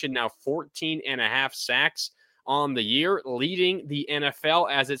you mentioned, now 14.5 sacks on the year, leading the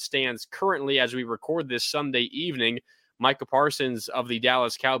NFL as it stands currently as we record this Sunday evening. Micah Parsons of the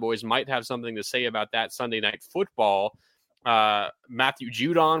Dallas Cowboys might have something to say about that Sunday Night Football. Matthew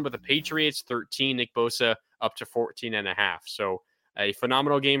Judon with the Patriots, 13. Nick Bosa up to 14.5. So a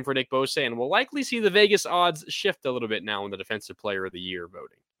phenomenal game for Nick Bosa, and we'll likely see the Vegas odds shift a little bit now in the Defensive Player of the Year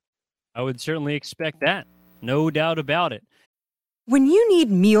voting. I would certainly expect that. No doubt about it. When you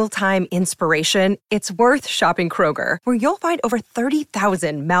need mealtime inspiration, it's worth shopping Kroger, where you'll find over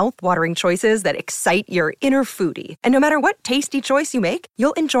 30,000 mouth-watering choices that excite your inner foodie. And no matter what tasty choice you make,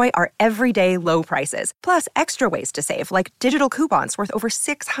 you'll enjoy our everyday low prices, plus extra ways to save, like digital coupons worth over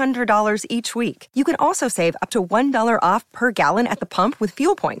 $600 each week. You can also save up to $1 off per gallon at the pump with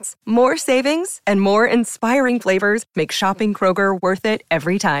fuel points. More savings and more inspiring flavors make shopping Kroger worth it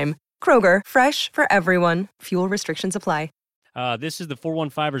every time. Kroger, fresh for everyone. Fuel restrictions apply. This is the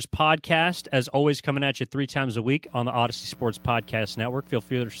 415ers podcast, as always, coming at you 3 times a week on the Odyssey Sports Podcast Network. Feel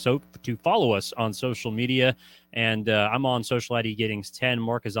free to follow us on social media. And I'm on social at eGittings10.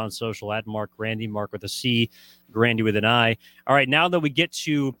 Mark is on social at Mark Grandy, Mark with a C, Grandy with an I. All right, now that we get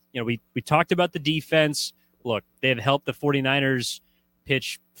to, we talked about the defense. Look, they have helped the 49ers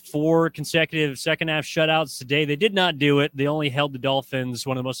pitch 4 consecutive second-half shutouts today. They did not do it. They only held the Dolphins,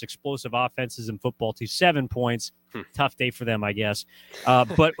 one of the most explosive offenses in football, to 7 points. Tough day for them, I guess.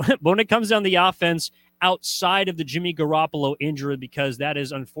 But when it comes down to the offense, outside of the Jimmy Garoppolo injury, because that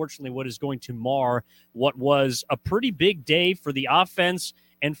is unfortunately what is going to mar what was a pretty big day for the offense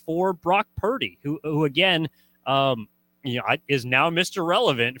and for Brock Purdy, who again, is now Mr.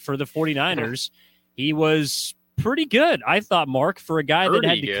 Relevant for the 49ers. He was pretty good, I thought, Mark, for a guy that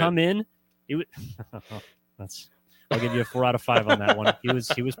had to come in. I'll give you a 4 out of 5 on that one. He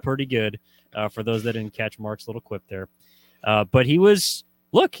was pretty good. For those that didn't catch Mark's little quip there, but he was.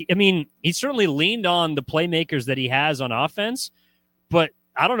 Look, I mean, he certainly leaned on the playmakers that he has on offense, but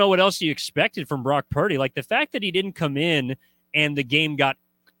I don't know what else you expected from Brock Purdy. Like, the fact that he didn't come in and the game got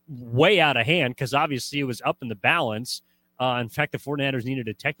way out of hand, because obviously it was up in the balance. In fact, the 49ers needed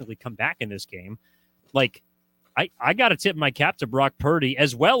to technically come back in this game. Like, I got to tip my cap to Brock Purdy,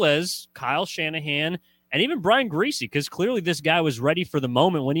 as well as Kyle Shanahan and even Brian Griese, because clearly this guy was ready for the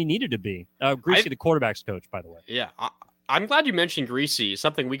moment when he needed to be. Griese, the quarterback's coach, by the way. Yeah, I'm glad you mentioned Greasy,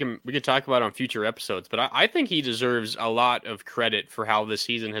 something we can talk about on future episodes, but I think he deserves a lot of credit for how this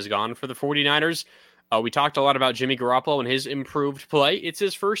season has gone for the 49ers. We talked a lot about Jimmy Garoppolo and his improved play. It's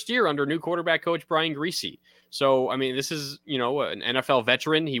his first year under new quarterback coach Brian Greasy. So, I mean, this is, an NFL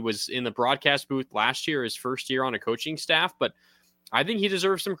veteran. He was in the broadcast booth last year, his first year on a coaching staff, but I think he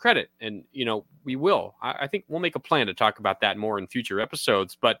deserves some credit. And, we will. I think we'll make a plan to talk about that more in future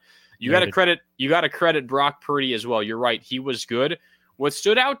episodes. But you got to credit Brock Purdy as well. You're right. He was good. What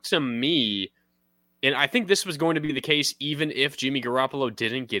stood out to me, and I think this was going to be the case even if Jimmy Garoppolo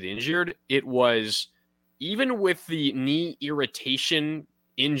didn't get injured, it was even with the knee irritation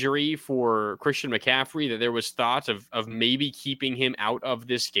injury for Christian McCaffrey, that there was thought of maybe keeping him out of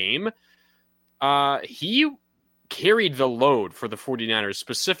this game. He carried the load for the 49ers,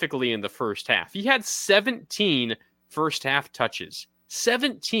 specifically in the first half. He had 17 first half touches.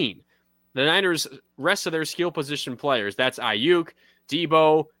 17. The Niners, rest of their skill position players, that's Ayuk,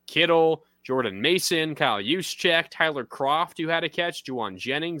 Debo, Kittle, Jordan Mason, Kyle Juszczyk, Tyler Kroft, who had a catch, Juwan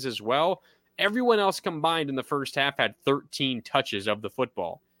Jennings as well. Everyone else combined in the first half had 13 touches of the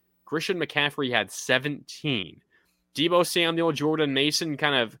football. Christian McCaffrey had 17. Debo Samuel, Jordan Mason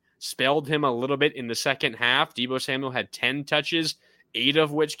kind of spelled him a little bit in the second half. Debo Samuel had 10 touches, 8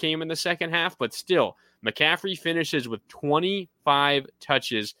 of which came in the second half. But still, McCaffrey finishes with 25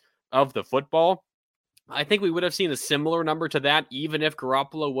 touches of the football. I think we would have seen a similar number to that even if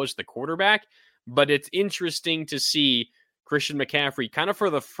Garoppolo was the quarterback. But it's interesting to see Christian McCaffrey kind of for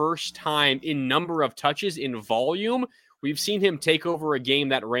the first time in number of touches, in volume. We've seen him take over a game,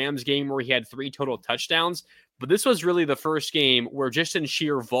 that Rams game, where he had 3 total touchdowns. But this was really the first game where just in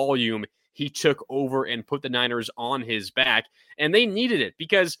sheer volume, he took over and put the Niners on his back. And they needed it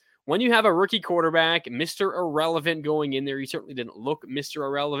because when you have a rookie quarterback, Mr. Irrelevant going in there, he certainly didn't look Mr.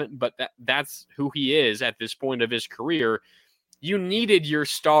 Irrelevant, but that's who he is at this point of his career. You needed your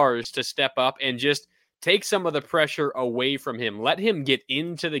stars to step up and just take some of the pressure away from him. Let him get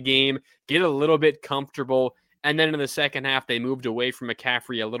into the game, get a little bit comfortable, and then in the second half, they moved away from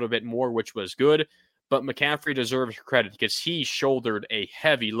McCaffrey a little bit more, which was good. But McCaffrey deserves credit because he shouldered a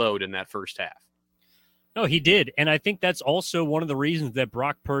heavy load in that first half. No, he did. And I think that's also one of the reasons that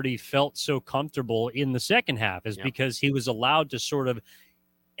Brock Purdy felt so comfortable in the second half is because he was allowed to sort of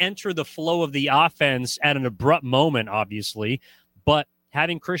enter the flow of the offense at an abrupt moment, obviously. But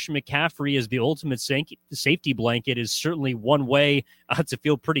having Christian McCaffrey as the ultimate safety blanket is certainly one way to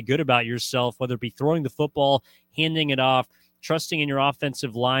feel pretty good about yourself, whether it be throwing the football, handing it off, trusting in your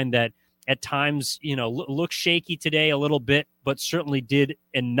offensive line that at times, look shaky today a little bit, but certainly did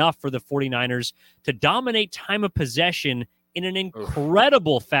enough for the 49ers to dominate time of possession in an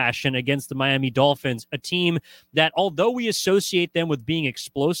incredible fashion against the Miami Dolphins, a team that, although we associate them with being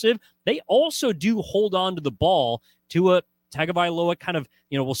explosive, they also do hold on to the ball to a Tagovailoa kind of,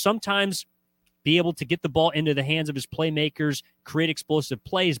 will sometimes be able to get the ball into the hands of his playmakers, create explosive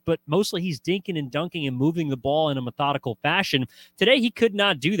plays, but mostly he's dinking and dunking and moving the ball in a methodical fashion. Today, he could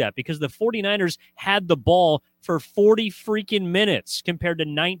not do that because the 49ers had the ball for 40 freaking minutes compared to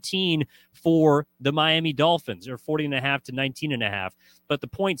 19 for the Miami Dolphins, or 40 and a half to 19 and a half. But the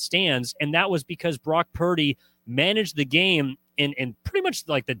point stands, and that was because Brock Purdy managed the game in pretty much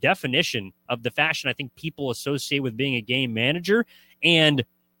like the definition of the fashion I think people associate with being a game manager. And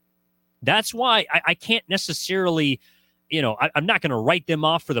that's why I can't necessarily, I'm not going to write them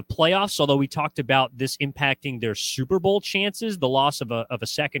off for the playoffs, although we talked about this impacting their Super Bowl chances, the loss of a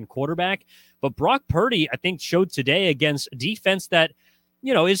second quarterback. But Brock Purdy, I think, showed today against a defense that,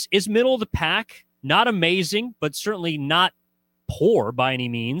 is middle of the pack, not amazing, but certainly not poor by any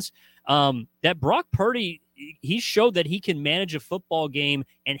means, that Brock Purdy, he showed that he can manage a football game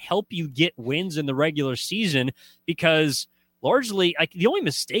and help you get wins in the regular season because largely, the only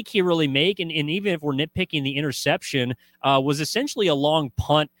mistake he really made, and even if we're nitpicking the interception, was essentially a long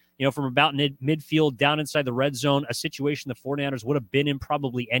punt, from about midfield down inside the red zone, a situation the 49ers would have been in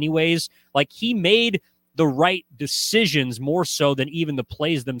probably anyways. Like, he made the right decisions more so than even the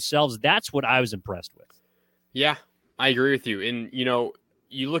plays themselves. That's what I was impressed with. Yeah, I agree with you. And,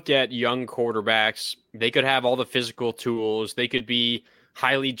 you look at young quarterbacks, they could have all the physical tools. They could be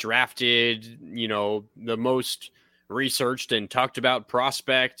highly drafted, the most researched and talked about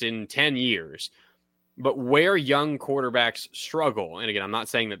prospect in 10 years. But where young quarterbacks struggle, and again, I'm not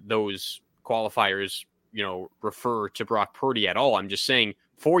saying that those qualifiers, refer to Brock Purdy at all. I'm just saying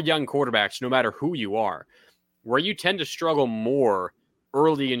for young quarterbacks, no matter who you are, where you tend to struggle more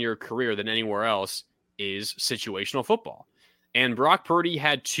early in your career than anywhere else is situational football. And Brock Purdy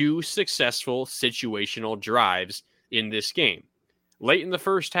had 2 successful situational drives in this game. Late in the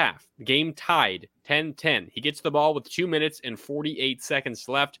first half, game tied 10-10. He gets the ball with 2 minutes and 48 seconds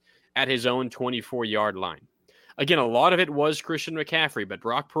left at his own 24-yard line. Again, a lot of it was Christian McCaffrey, but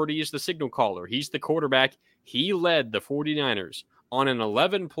Brock Purdy is the signal caller. He's the quarterback. He led the 49ers on an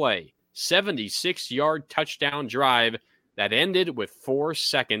 11-play, 76-yard touchdown drive that ended with 4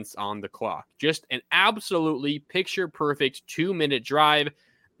 seconds on the clock. Just an absolutely picture-perfect 2-minute drive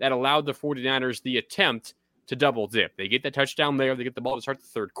that allowed the 49ers the attempt to double dip. They get the touchdown there. They get the ball to start the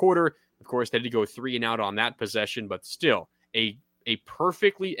third quarter. Of course, they did go 3 and out on that possession, but still a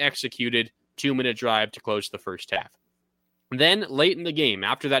perfectly executed 2-minute drive to close the first half. Then late in the game,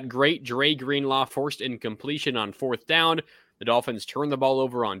 after that great Dre Greenlaw forced incompletion on 4th down, the Dolphins turn the ball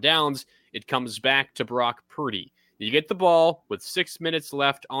over on downs. It comes back to Brock Purdy. You get the ball with 6 minutes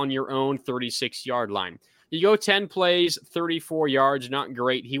left on your own 36-yard line. You go 10 plays, 34 yards, not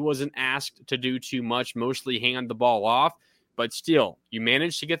great. He wasn't asked to do too much, mostly hand the ball off, but still, you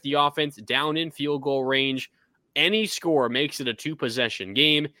managed to get the offense down in field goal range. Any score makes it a 2-possession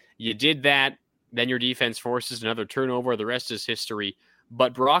game. You did that, then your defense forces another turnover. The rest is history.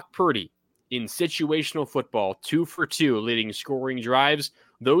 But Brock Purdy, in situational football, 2 for 2, leading scoring drives.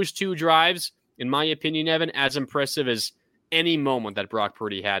 Those 2 drives, in my opinion, Evan, as impressive as any moment that Brock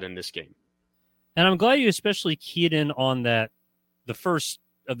Purdy had in this game. And I'm glad you especially keyed in on that, the first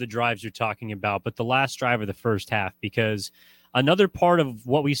of the drives you're talking about, but the last drive of the first half, because another part of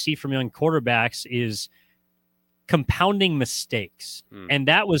what we see from young quarterbacks is compounding mistakes. And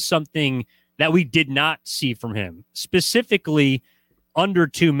that was something that we did not see from him, specifically under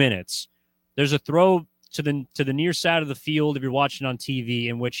 2 minutes. There's a throw to the near side of the field, if you're watching on TV,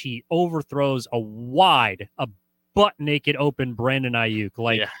 in which he overthrows a butt naked open Brandon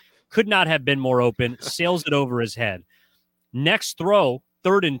Ayuk. Could not have been more open, sails it over his head. Next throw,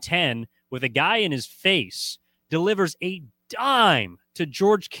 3rd and 10, with a guy in his face, delivers a dime to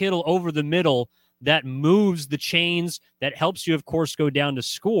George Kittle over the middle that moves the chains, that helps you, of course, go down to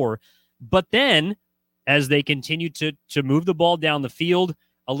score. But then, as they continue to move the ball down the field,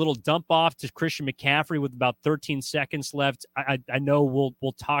 a little dump off to Christian McCaffrey with about 13 seconds left. I know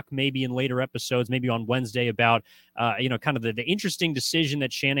we'll talk maybe in later episodes, maybe on Wednesday, about kind of the interesting decision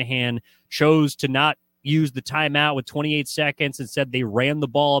that Shanahan chose to not use the timeout with 28 seconds. Instead, they ran the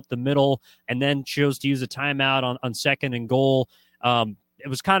ball up the middle and then chose to use a timeout on 2nd and goal. It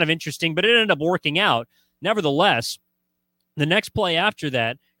was kind of interesting, but it ended up working out. Nevertheless, the next play after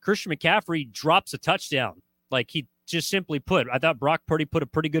that, Christian McCaffrey drops a touchdown. He just simply put, I thought Brock Purdy put a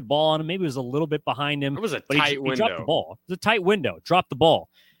pretty good ball on him. Maybe it was a little bit behind him. It was a tight window. He dropped the ball. It was a tight window. Dropped the ball.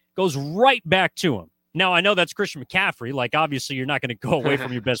 Goes right back to him. Now, I know that's Christian McCaffrey. Obviously, you're not going to go away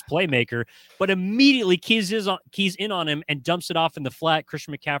from your best playmaker, but immediately keys in on him and dumps it off in the flat.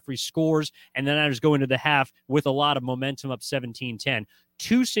 Christian McCaffrey scores, and then I just go into the half with a lot of momentum, up 17-10.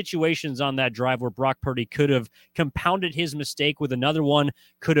 2 situations on that drive where Brock Purdy could have compounded his mistake with another one,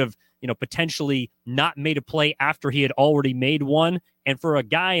 could have potentially not made a play after he had already made one. And for a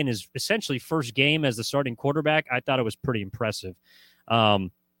guy in his essentially first game as the starting quarterback, I thought it was pretty impressive.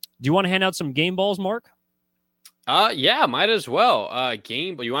 Do you want to hand out some game balls, Mark? Yeah, might as well.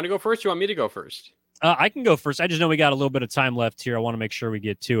 Game, but you want to go first? Or you want me to go first? I can go first. I just know we got a little bit of time left here. I want to make sure we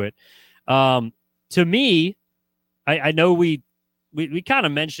get to it. To me, I know we kind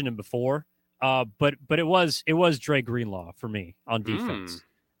of mentioned him before, but it was Dre Greenlaw for me on defense.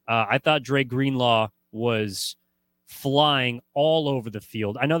 I thought Dre Greenlaw was flying all over the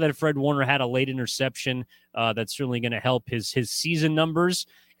field. I know that Fred Warner had a late interception that's certainly going to help his season numbers,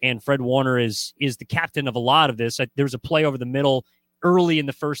 and Fred Warner is the captain of a lot of this. There was a play over the middle early in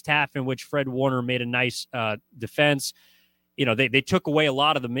the first half in which Fred Warner made a nice defense. They took away a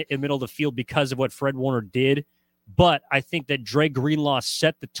lot of the middle of the field because of what Fred Warner did, but I think that Dre Greenlaw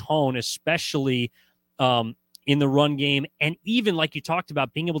set the tone, especially in the run game, and even like you talked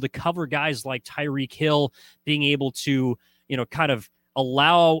about, being able to cover guys like Tyreek Hill, being able to, kind of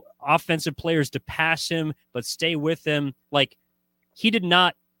allow offensive players to pass him, but stay with him. He did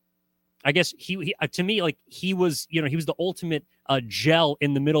not, I guess he to me, he was the ultimate gel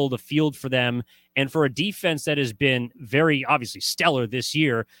in the middle of the field for them. And for a defense that has been very obviously stellar this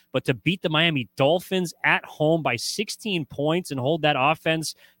year, but to beat the Miami Dolphins at home by 16 points and hold that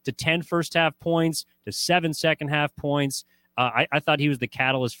offense to 10 first half points, to 7 second half points, I thought he was the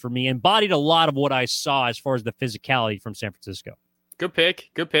catalyst for me. Embodied a lot of what I saw as far as the physicality from San Francisco. Good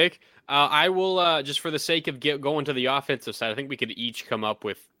pick. I will, just for the sake of going to the offensive side, I think we could each come up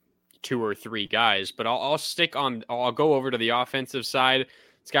with 2 or 3 guys, but I'll go over to the offensive side.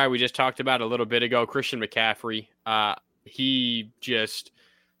 This guy we just talked about a little bit ago, Christian McCaffrey. He just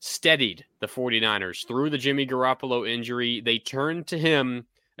steadied the 49ers through the Jimmy Garoppolo injury. They turned to him,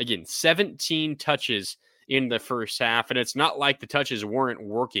 again, 17 touches in the first half, and it's not like the touches weren't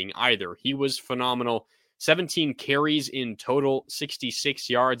working either. He was phenomenal. 17 carries in total, 66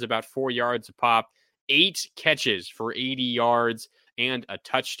 yards, about 4 yards a pop, 8 catches for 80 yards and a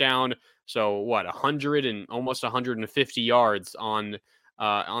touchdown. So 100 and almost 150 yards on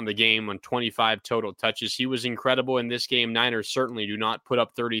the game on 25 total touches. He was incredible in this game. Niners certainly do not put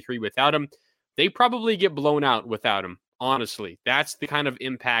up 33 without him. They probably get blown out without him. Honestly, that's the kind of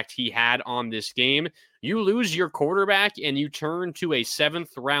impact he had on this game. You lose your quarterback and you turn to a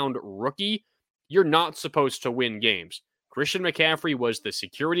 7th-round rookie, you're not supposed to win games. Christian McCaffrey was the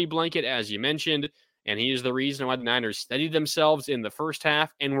security blanket, as you mentioned, and he is the reason why the Niners steadied themselves in the first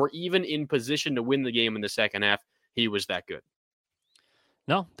half and were even in position to win the game in the second half. He was that good.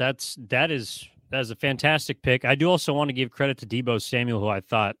 No, that is a fantastic pick. I do also want to give credit to Deebo Samuel, who I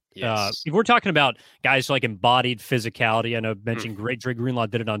thought, if we're talking about guys like embodied physicality, I know I mentioned Dre Greenlaw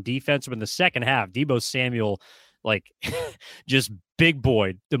did it on defense, but in the second half, Deebo Samuel, just big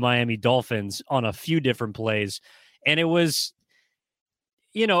boyed the Miami Dolphins on a few different plays. And it was,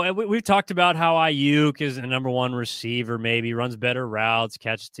 we've talked about how Ayuk is the number one receiver, maybe runs better routes,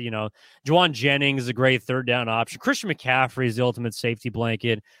 catches to, Juwan Jennings is a great third down option. Christian McCaffrey is the ultimate safety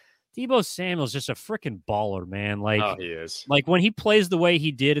blanket. Deebo Samuel's just a freaking baller, man. He is. When he plays the way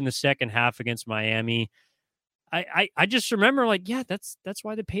he did in the second half against Miami, I just remember, that's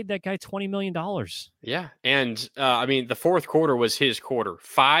why they paid that guy $20 million. Yeah. And, the fourth quarter was his quarter.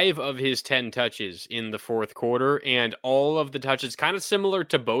 5 of his 10 touches in the fourth quarter, and all of the touches, kind of similar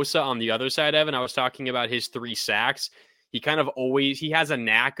to Bosa on the other side, Evan. I was talking about his 3 sacks. He kind of he has a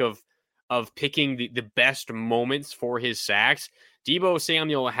knack of picking the best moments for his sacks. Deebo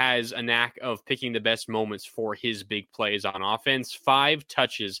Samuel has a knack of picking the best moments for his big plays on offense. 5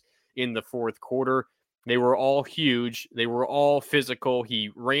 touches in the fourth quarter. They were all huge. They were all physical.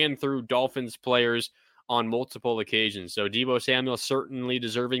 He ran through Dolphins players on multiple occasions. So Deebo Samuel certainly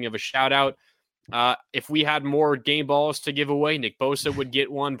deserving of a shout out. If we had more game balls to give away, Nick Bosa would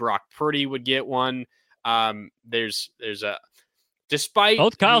get one. Brock Purdy would get one. Despite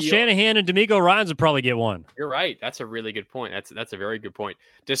both Kyle Shanahan and D'Amico Ryans would probably get one. You're right. That's a really good point. That's a very good point.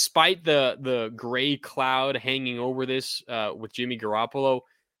 Despite the gray cloud hanging over this with Jimmy Garoppolo,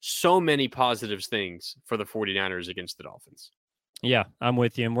 so many positive things for the 49ers against the Dolphins. Yeah, I'm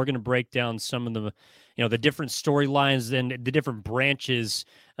with you. And we're going to break down some of the different storylines and the different branches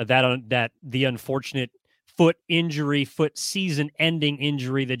of that the unfortunate foot season-ending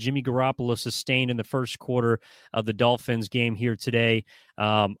injury that Jimmy Garoppolo sustained in the first quarter of the Dolphins game here today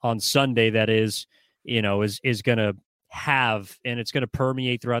on Sunday. That is going to have, and it's going to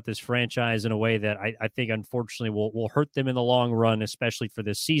permeate throughout this franchise in a way that I think, unfortunately, will hurt them in the long run, especially for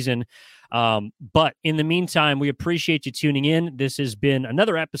this season. But in the meantime, we appreciate you tuning in. This has been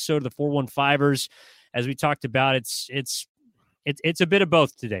another episode of the 415ers. As we talked about, it's a bit of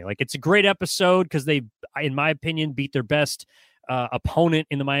both today. It's a great episode because they, in my opinion, beat their best opponent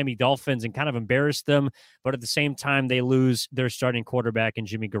in the Miami Dolphins and kind of embarrassed them. But at the same time, they lose their starting quarterback in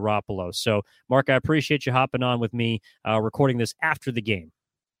Jimmy Garoppolo. So, Mark, I appreciate you hopping on with me, recording this after the game.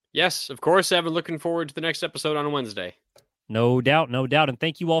 Yes, of course, Evan. Looking forward to the next episode on Wednesday. No doubt. And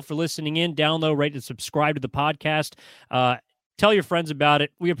thank you all for listening in. Download, rate, and subscribe to the podcast. Tell your friends about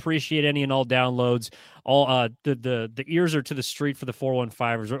it. We appreciate any and all downloads. All the ears are to the street for the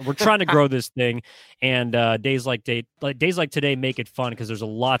 415ers. We're trying to grow this thing, and days like today make it fun because there's a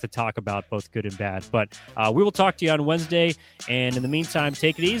lot to talk about, both good and bad. But we will talk to you on Wednesday, and in the meantime,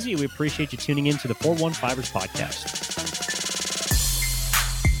 take it easy. We appreciate you tuning in to the 415ers podcast.